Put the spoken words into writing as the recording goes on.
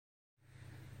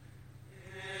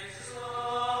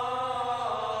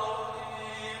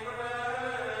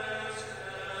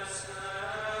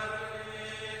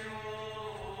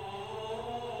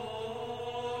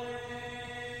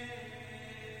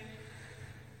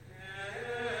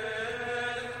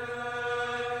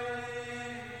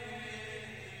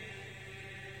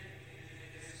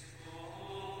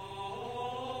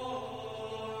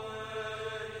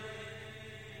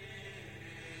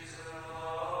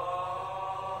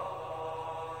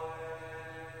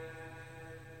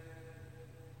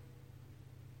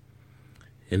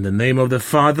In the name of the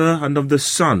Father, and of the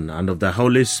Son, and of the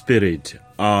Holy Spirit.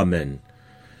 Amen.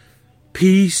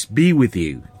 Peace be with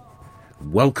you.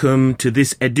 Welcome to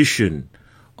this edition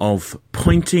of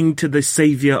Pointing to the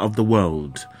Saviour of the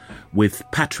World with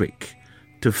Patrick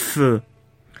Tefeu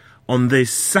on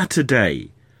this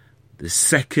Saturday, the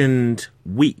second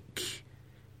week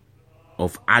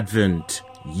of Advent,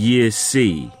 Year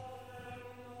C.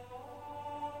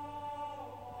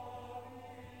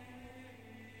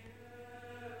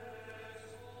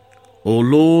 O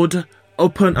Lord,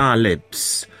 open our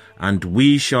lips, and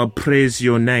we shall praise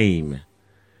your name.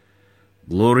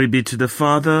 Glory be to the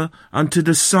Father, and to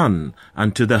the Son,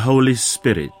 and to the Holy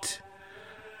Spirit,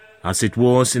 as it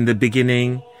was in the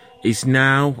beginning, is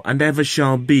now, and ever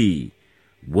shall be,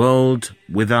 world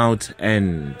without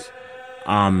end.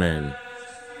 Amen.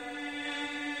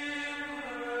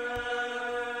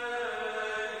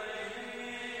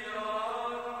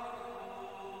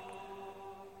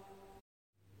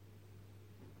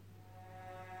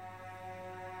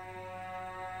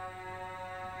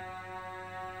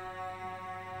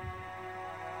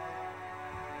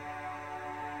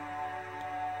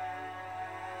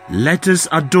 Let us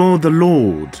adore the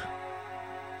Lord,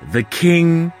 the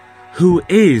King who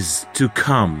is to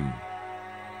come.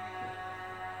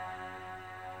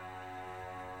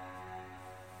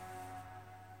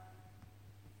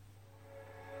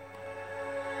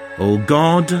 O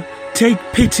God, take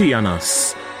pity on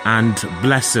us and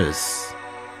bless us,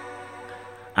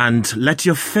 and let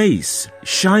your face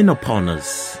shine upon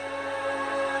us,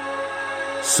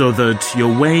 so that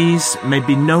your ways may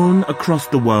be known across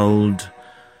the world,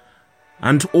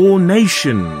 and all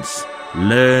nations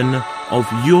learn of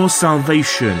your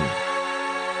salvation.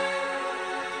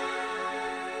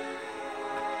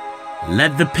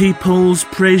 Let the peoples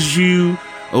praise you,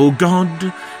 O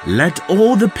God, let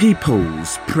all the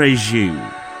peoples praise you.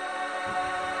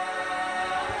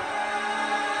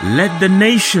 Let the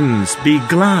nations be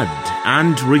glad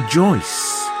and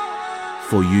rejoice,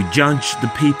 for you judge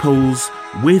the peoples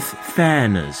with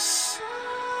fairness,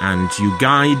 and you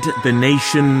guide the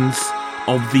nations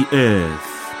of the earth.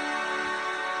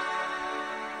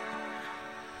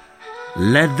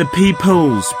 Let the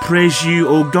peoples praise you,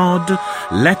 O God,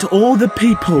 let all the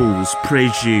peoples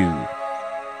praise you.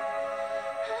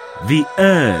 The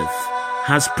earth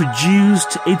has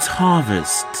produced its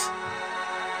harvest.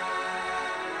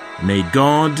 May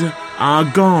God, our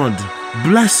God,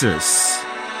 bless us.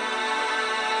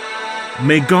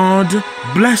 May God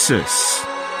bless us.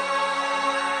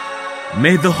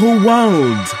 May the whole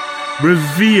world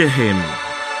revere him.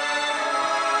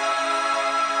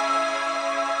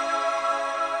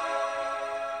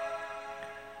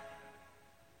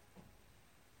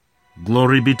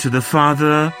 Glory be to the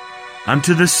Father, and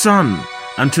to the Son,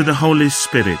 and to the Holy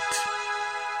Spirit,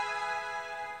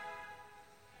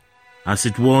 as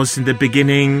it was in the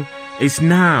beginning, is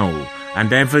now,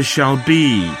 and ever shall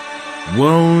be,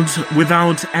 world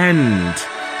without end.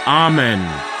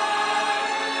 Amen.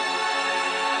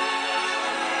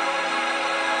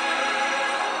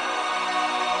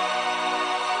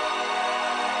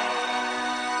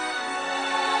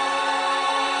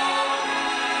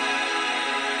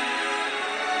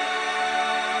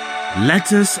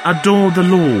 Let us adore the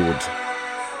Lord,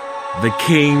 the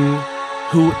King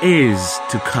who is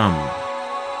to come.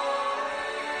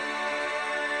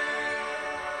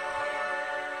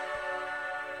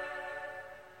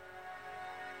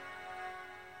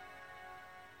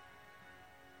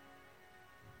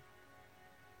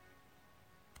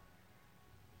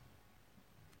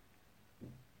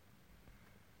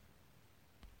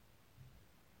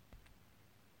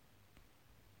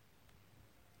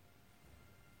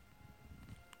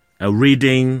 A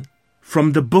reading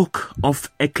from the book of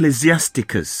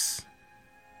Ecclesiasticus.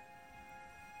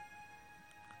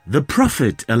 The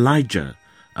prophet Elijah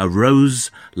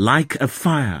arose like a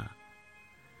fire,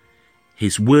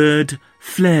 his word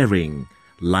flaring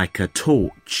like a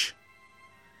torch.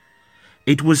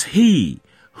 It was he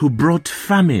who brought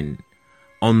famine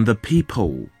on the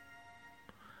people,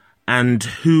 and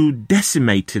who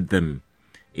decimated them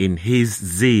in his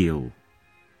zeal.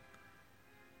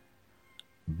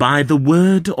 By the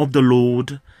word of the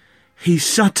Lord, he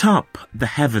shut up the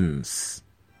heavens.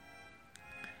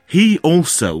 He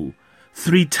also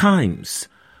 3 times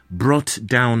brought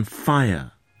down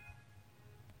fire.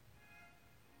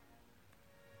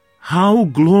 How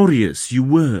glorious you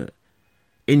were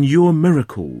in your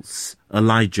miracles,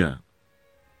 Elijah!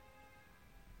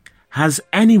 Has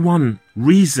anyone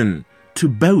reason to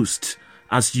boast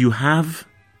as you have?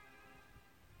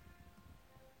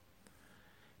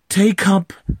 Take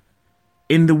up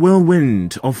in the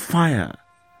whirlwind of fire,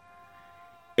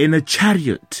 in a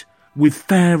chariot with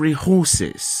fiery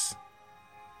horses,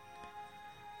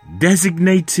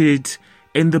 designated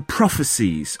in the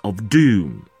prophecies of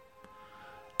doom,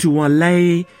 to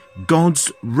allay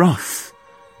God's wrath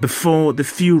before the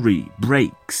fury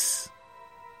breaks,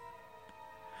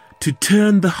 to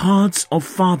turn the hearts of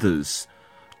fathers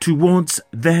towards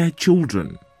their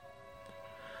children,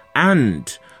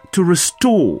 and to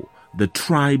restore the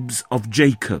tribes of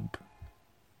Jacob.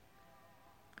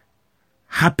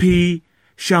 Happy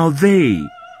shall they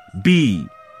be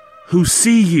who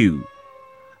see you,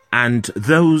 and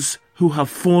those who have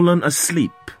fallen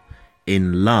asleep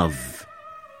in love.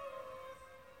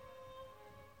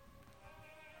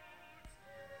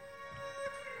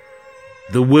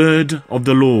 The word of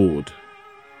the Lord.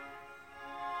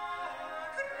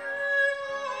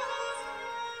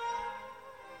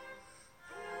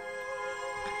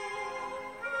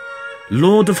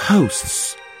 Lord of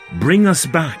hosts, bring us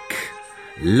back.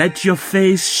 Let your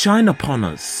face shine upon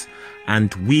us,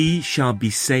 and we shall be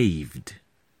saved.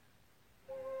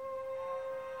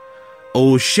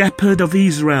 O Shepherd of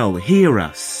Israel, hear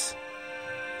us.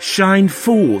 Shine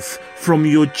forth from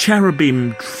your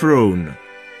cherubim throne.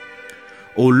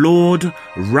 O Lord,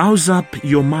 rouse up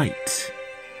your might.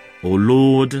 O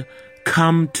Lord,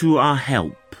 come to our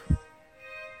help.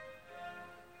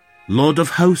 Lord of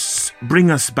hosts,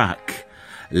 bring us back.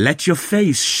 Let your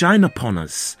face shine upon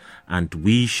us, and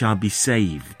we shall be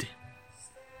saved.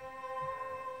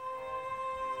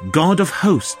 God of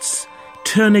hosts,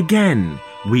 turn again,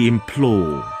 we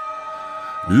implore.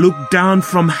 Look down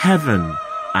from heaven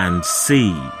and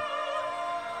see.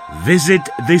 Visit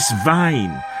this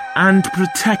vine and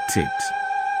protect it,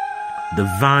 the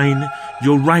vine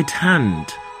your right hand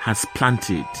has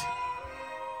planted.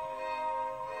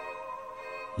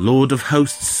 Lord of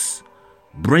hosts,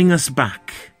 bring us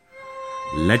back.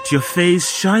 Let your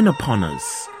face shine upon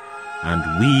us, and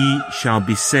we shall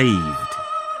be saved.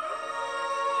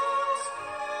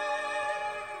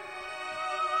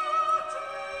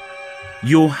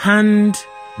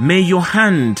 May your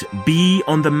hand be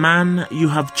on the man you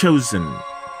have chosen,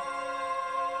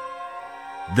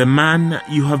 the man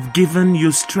you have given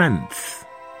your strength,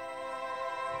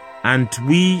 and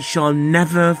we shall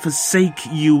never forsake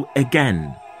you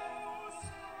again.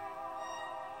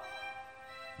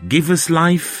 Give us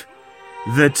life,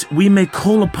 that we may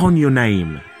call upon your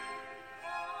name.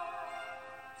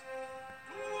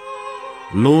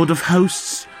 Lord of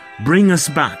hosts, bring us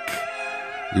back.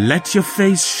 Let your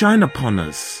face shine upon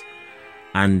us,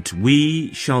 and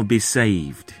we shall be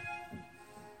saved.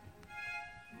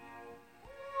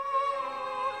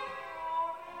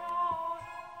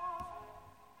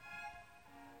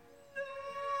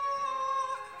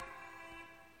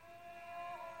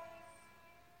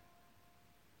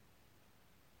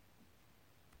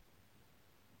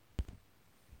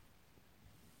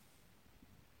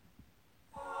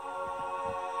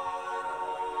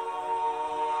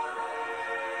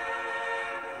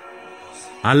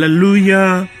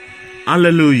 Alleluia,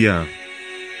 alleluia.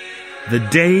 The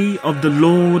day of the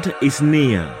Lord is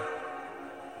near.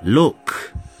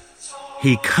 Look,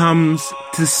 he comes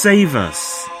to save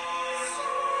us.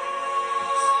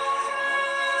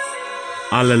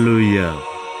 Alleluia.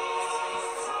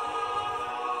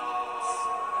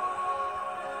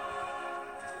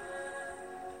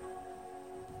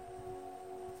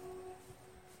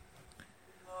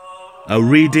 A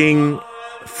reading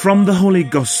from the Holy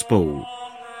Gospel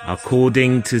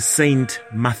according to Saint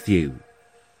Matthew.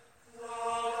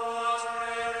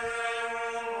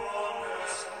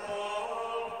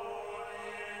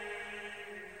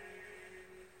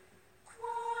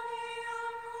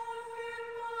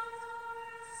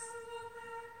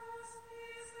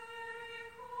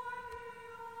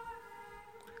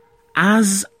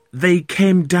 As they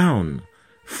came down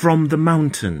from the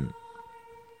mountain,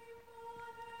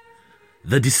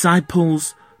 the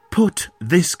disciples put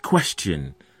this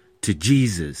question to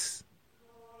Jesus.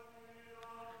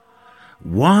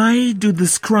 Why do the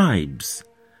scribes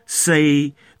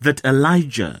say that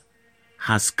Elijah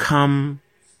has to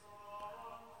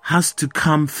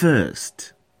come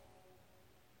first?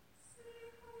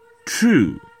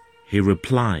 True, he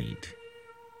replied.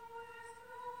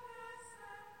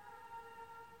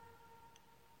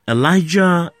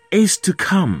 Elijah is to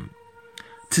come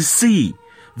to see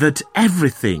that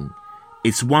everything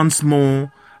is once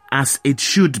more as it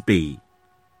should be.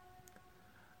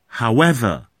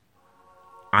 However,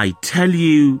 I tell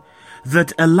you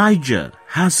that Elijah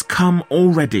has come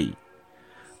already,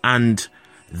 and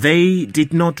they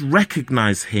did not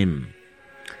recognize him,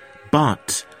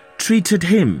 but treated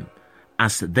him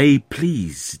as they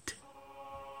pleased.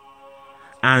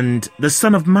 and the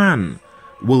Son of Man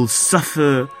will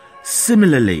suffer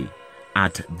similarly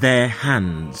at their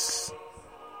hands.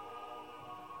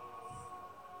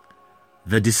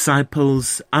 The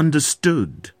disciples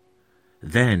understood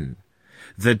then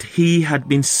that he had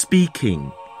been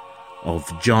speaking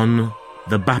of John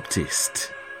the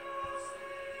Baptist.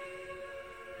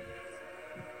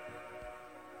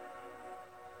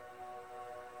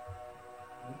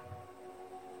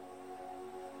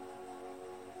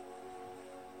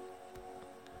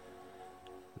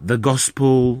 The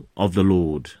Gospel of the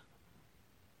Lord.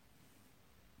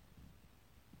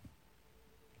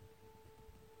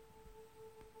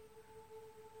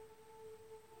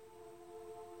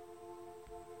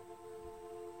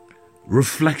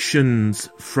 Reflections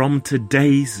from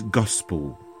today's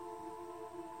Gospel.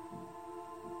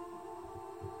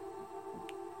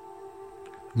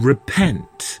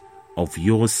 Repent of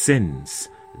your sins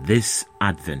this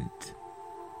Advent.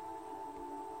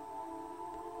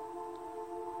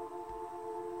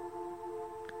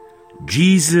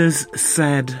 Jesus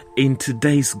said in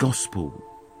today's Gospel,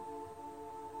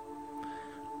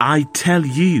 I tell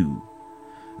you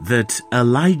that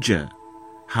Elijah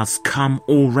has come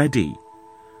already,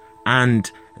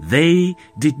 and they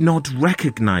did not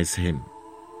recognize him,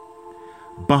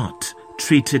 but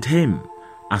treated him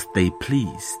as they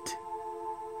pleased.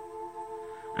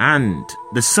 And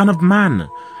the Son of Man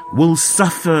will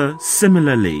suffer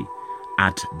similarly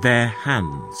at their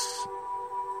hands.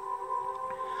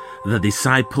 The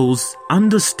disciples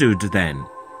understood then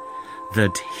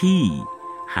that he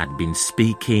had been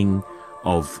speaking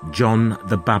of John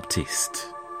the Baptist.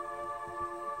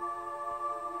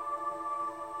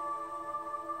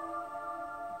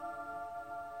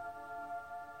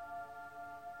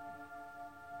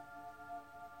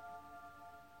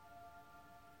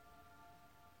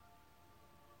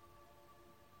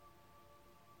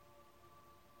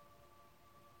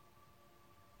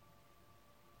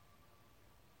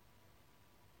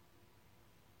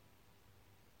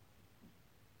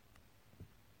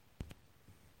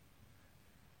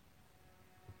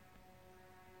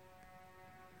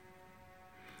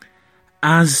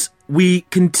 As we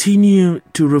continue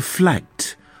to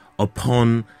reflect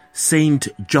upon Saint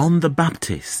John the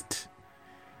Baptist,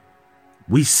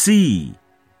 we see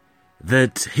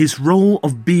that his role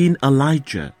of being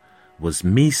Elijah was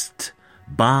missed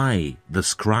by the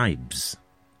scribes.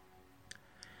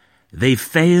 They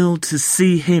failed to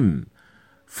see him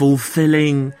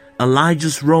fulfilling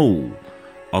Elijah's role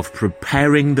of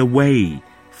preparing the way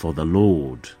for the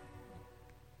Lord.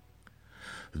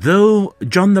 Though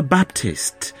John the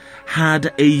Baptist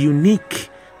had a unique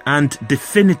and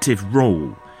definitive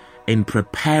role in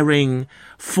preparing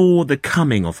for the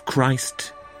coming of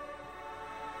Christ,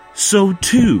 so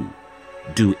too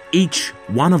do each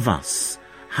one of us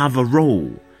have a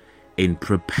role in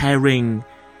preparing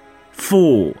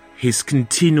for his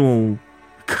continual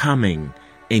coming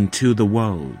into the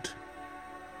world.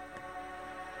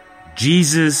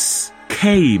 Jesus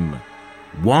came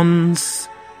once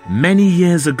many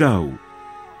years ago,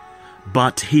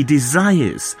 but he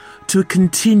desires to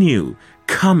continue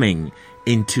coming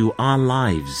into our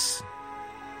lives.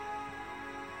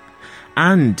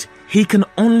 And he can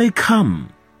only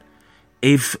come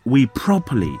if we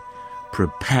properly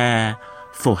prepare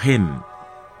for him.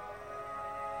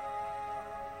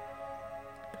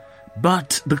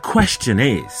 But the question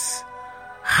is,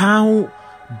 how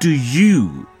do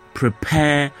you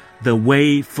prepare the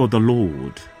way for the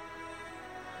Lord?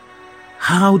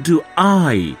 How do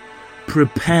I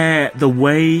prepare the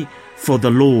way for the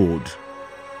Lord?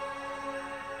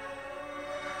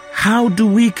 How do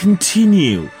we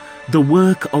continue the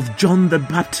work of John the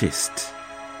Baptist?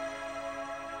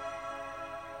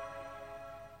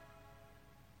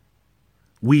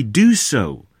 We do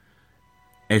so,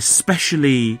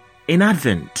 especially in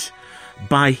Advent,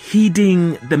 by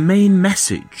heeding the main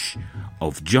message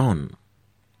of John.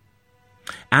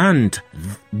 And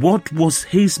what was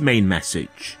his main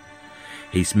message?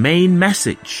 His main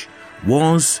message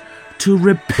was to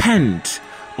repent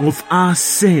of our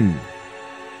sin.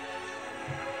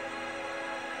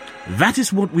 That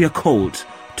is what we are called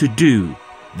to do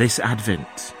this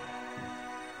Advent.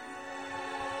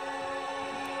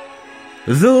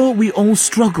 Though we all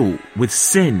struggle with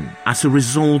sin as a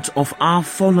result of our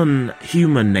fallen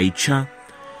human nature,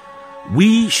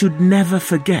 we should never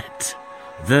forget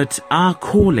that our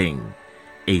calling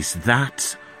is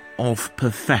that of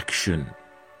perfection.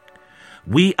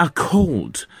 We are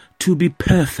called to be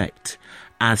perfect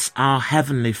as our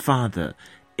Heavenly Father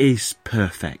is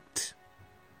perfect.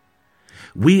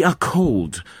 We are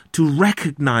called to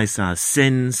recognize our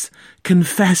sins,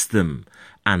 confess them,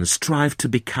 and strive to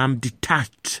become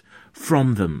detached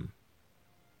from them.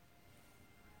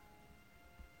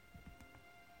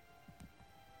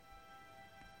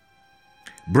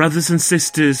 Brothers and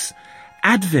sisters,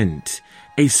 Advent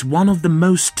is one of the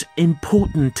most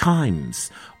important times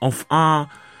of our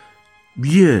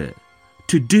year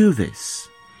to do this,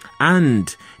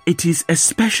 and it is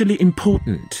especially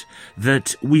important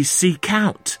that we seek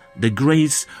out the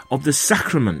grace of the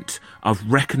sacrament of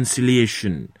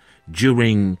reconciliation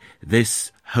during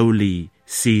this holy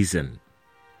season.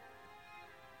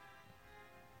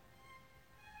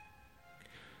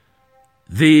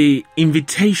 The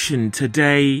invitation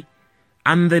today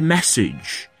and the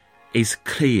message is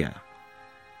clear.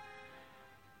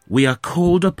 We are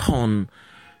called upon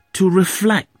to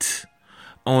reflect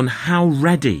on how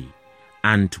ready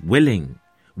and willing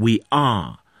we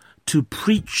are to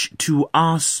preach to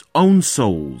our own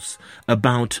souls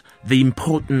about the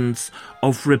importance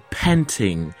of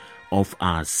repenting of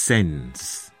our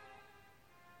sins.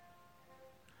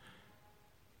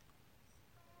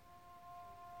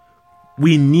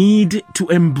 We need to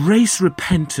embrace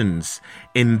repentance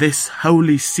in this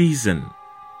holy season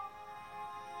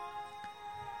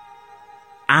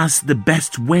as the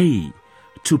best way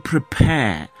to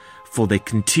prepare for the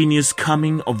continuous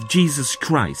coming of Jesus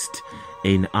Christ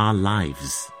in our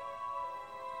lives.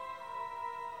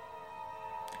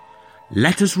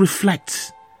 Let us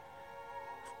reflect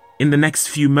in the next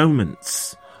few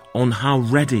moments on how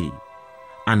ready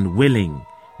and willing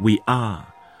we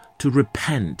are to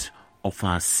repent of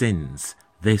our sins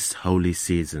this holy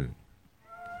season.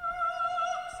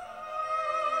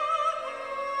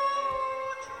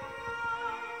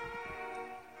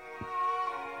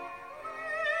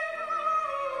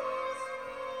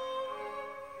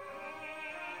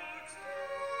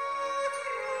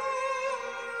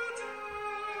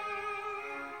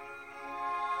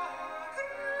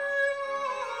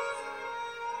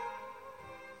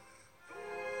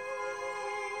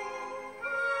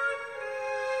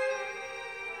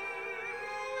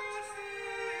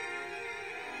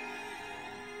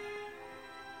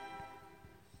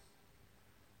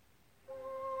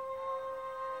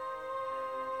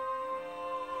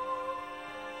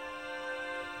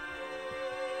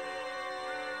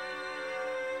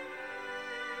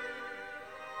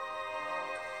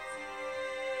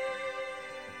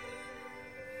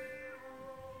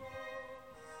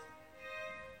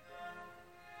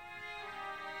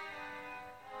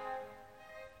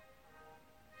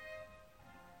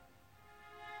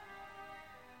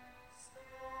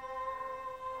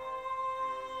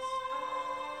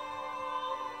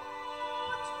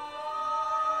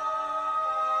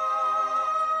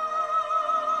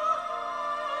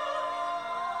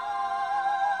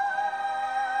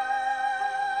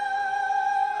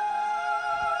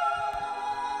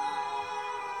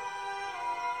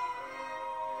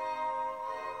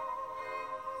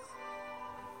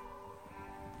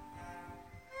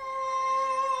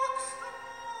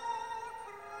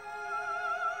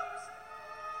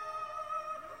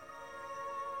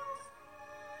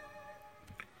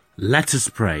 Let us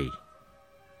pray.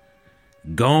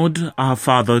 God, our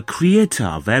Father, creator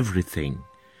of everything,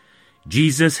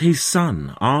 Jesus, his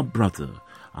Son, our brother,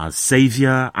 our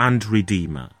Saviour and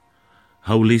Redeemer,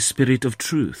 Holy Spirit of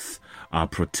truth, our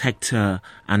protector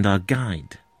and our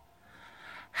guide,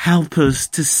 help us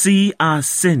to see our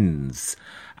sins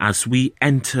as we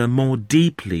enter more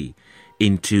deeply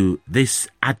into this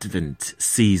Advent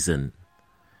season.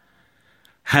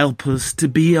 Help us to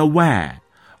be aware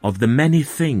of the many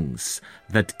things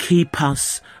that keep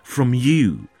us from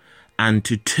you and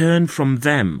to turn from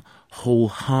them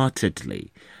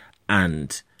wholeheartedly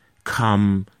and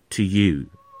come to you.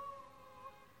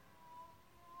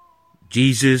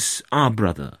 Jesus, our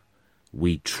brother,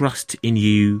 we trust in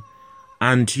you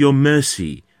and your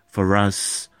mercy for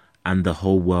us and the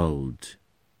whole world.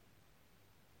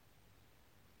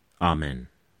 Amen.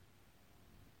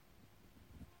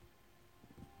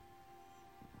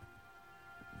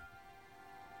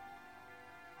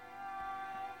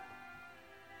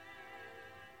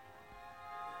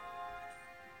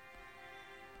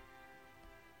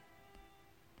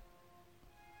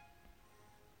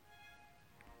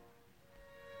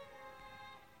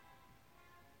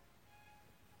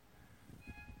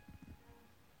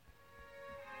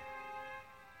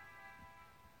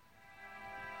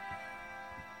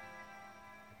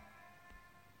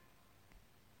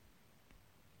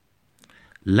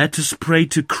 Let us pray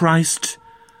to Christ,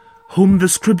 whom the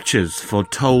Scriptures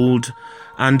foretold,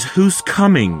 and whose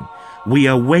coming we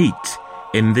await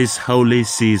in this holy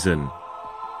season.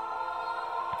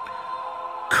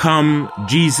 Come,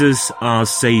 Jesus, our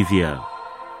Saviour.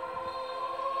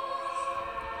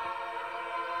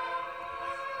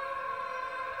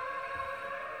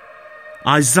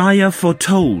 Isaiah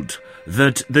foretold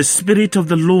that the Spirit of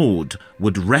the Lord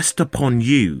would rest upon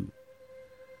you.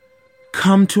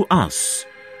 Come to us,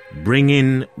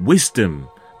 bringing wisdom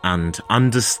and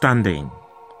understanding.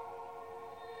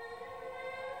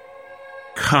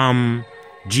 Come,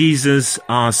 Jesus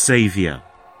our Saviour.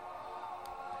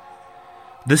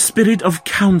 The Spirit of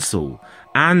counsel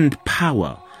and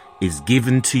power is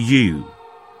given to you.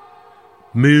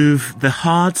 Move the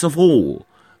hearts of all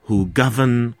who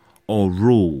govern or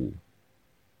rule.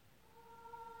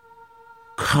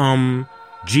 Come,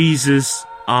 Jesus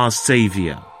our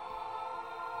Saviour.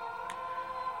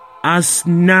 As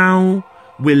now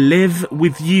we live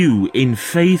with you in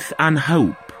faith and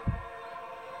hope,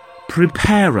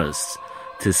 prepare us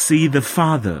to see the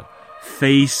Father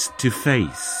face to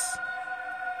face.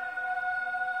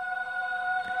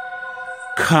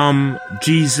 Come,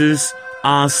 Jesus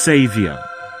our Saviour.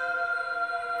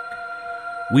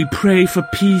 We pray for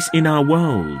peace in our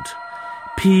world,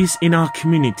 peace in our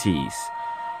communities,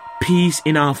 peace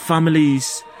in our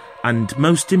families, and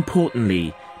most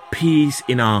importantly, peace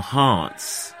in our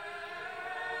hearts.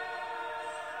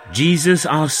 Jesus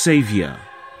our Saviour,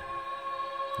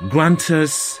 grant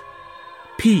us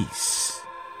peace,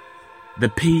 the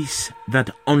peace that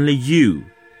only you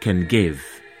can give.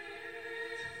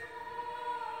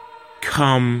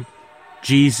 Come,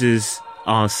 Jesus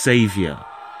our Saviour.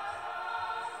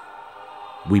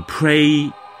 We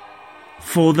pray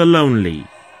for the lonely,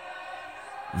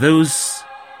 those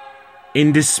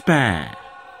in despair,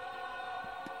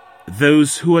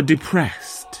 those who are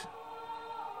depressed,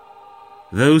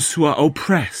 those who are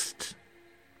oppressed,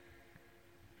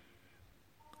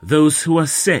 those who are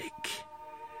sick,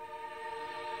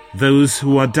 those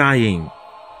who are dying.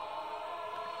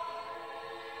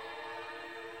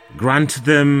 Grant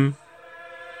them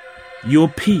your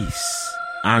peace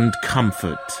and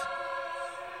comfort.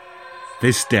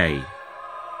 This day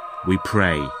we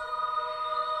pray.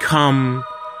 Come,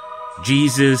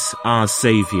 Jesus our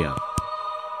Saviour.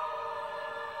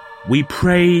 We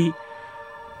pray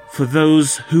for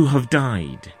those who have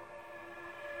died.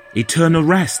 Eternal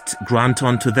rest grant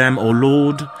unto them, O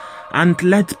Lord, and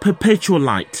let perpetual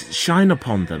light shine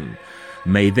upon them.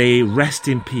 May they rest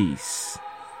in peace.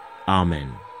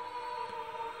 Amen.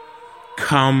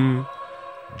 Come,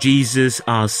 Jesus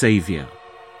our Saviour.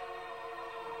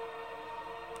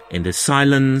 In the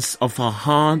silence of our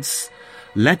hearts,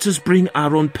 let us bring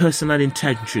our own personal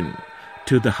intention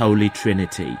to the Holy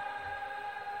Trinity.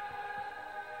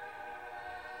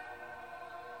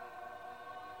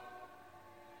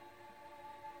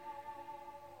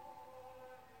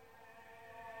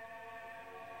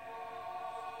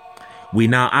 We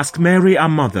now ask Mary, our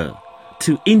Mother,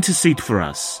 to intercede for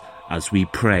us as we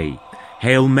pray.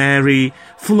 Hail Mary,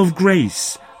 full of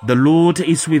grace, the Lord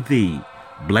is with thee.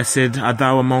 Blessed art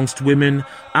thou amongst women,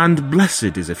 and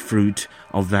blessed is the fruit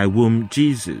of thy womb,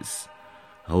 Jesus.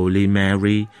 Holy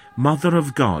Mary, Mother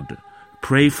of God,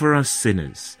 pray for us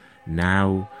sinners,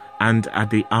 now and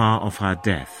at the hour of our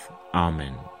death.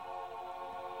 Amen.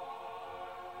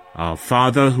 Our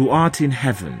Father who art in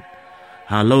heaven,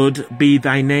 hallowed be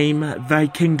thy name, thy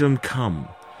kingdom come.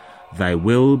 Thy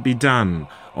will be done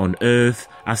on earth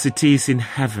as it is in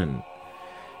heaven.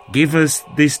 Give us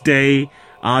this day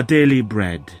our daily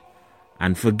bread,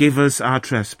 and forgive us our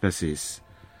trespasses,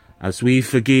 as we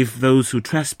forgive those who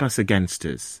trespass against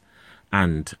us.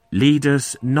 And lead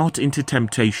us not into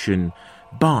temptation,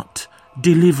 but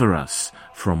deliver us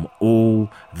from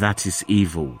all that is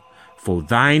evil. For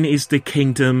thine is the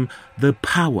kingdom, the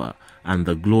power, and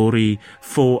the glory,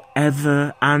 for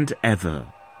ever and ever.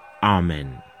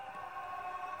 Amen.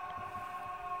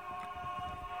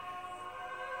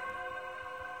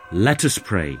 Let us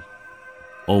pray.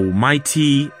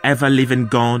 Almighty, ever-living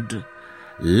God,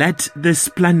 let the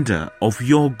splendor of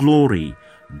your glory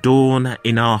dawn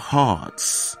in our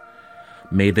hearts.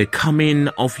 May the coming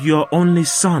of your only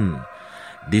Son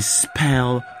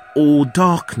dispel all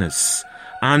darkness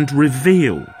and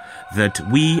reveal that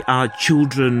we are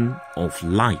children of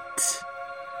light.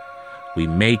 We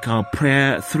make our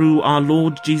prayer through our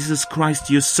Lord Jesus Christ,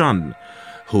 your Son,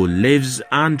 who lives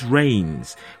and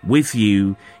reigns with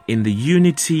you in the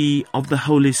unity of the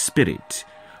Holy Spirit,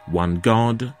 one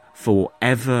God, for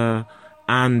ever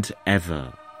and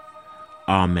ever.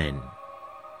 Amen.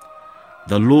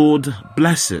 The Lord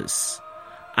bless us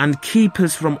and keep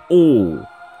us from all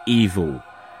evil,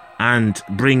 and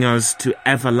bring us to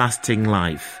everlasting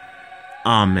life.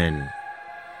 Amen.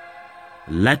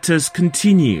 Let us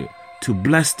continue to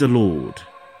bless the Lord.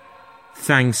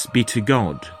 Thanks be to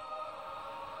God.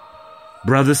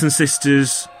 Brothers and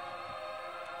sisters,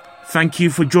 thank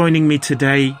you for joining me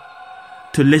today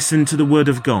to listen to the Word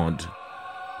of God,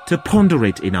 to ponder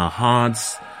it in our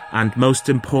hearts, and most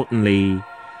importantly,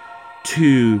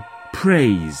 to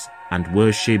praise and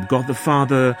worship God the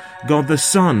Father, God the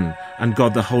Son, and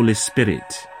God the Holy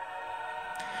Spirit.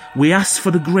 We ask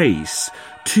for the grace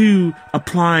to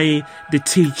apply the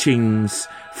teachings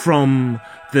from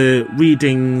the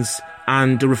readings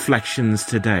and the reflections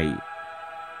today,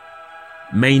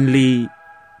 mainly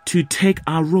to take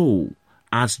our role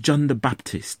as John the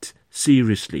Baptist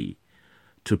seriously,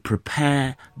 to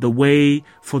prepare the way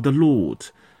for the Lord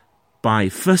by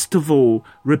first of all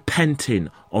repenting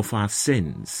of our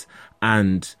sins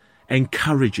and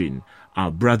encouraging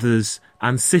our brothers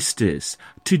and sisters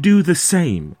to do the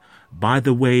same by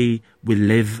the way we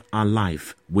live our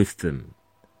life with them,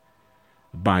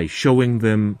 by showing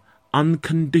them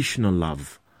unconditional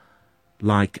love,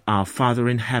 like our Father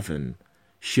in heaven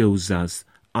shows us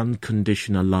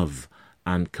unconditional love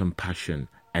and compassion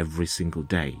every single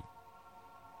day.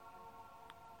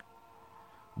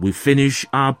 We finish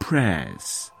our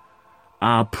prayers,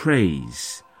 our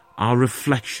praise, our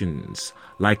reflections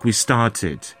like we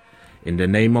started, in the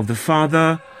name of the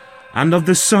Father, and of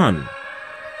the Son,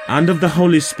 and of the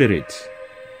Holy Spirit.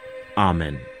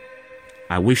 Amen.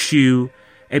 I wish you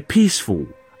a peaceful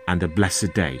and a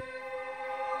blessed day.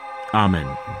 Amen.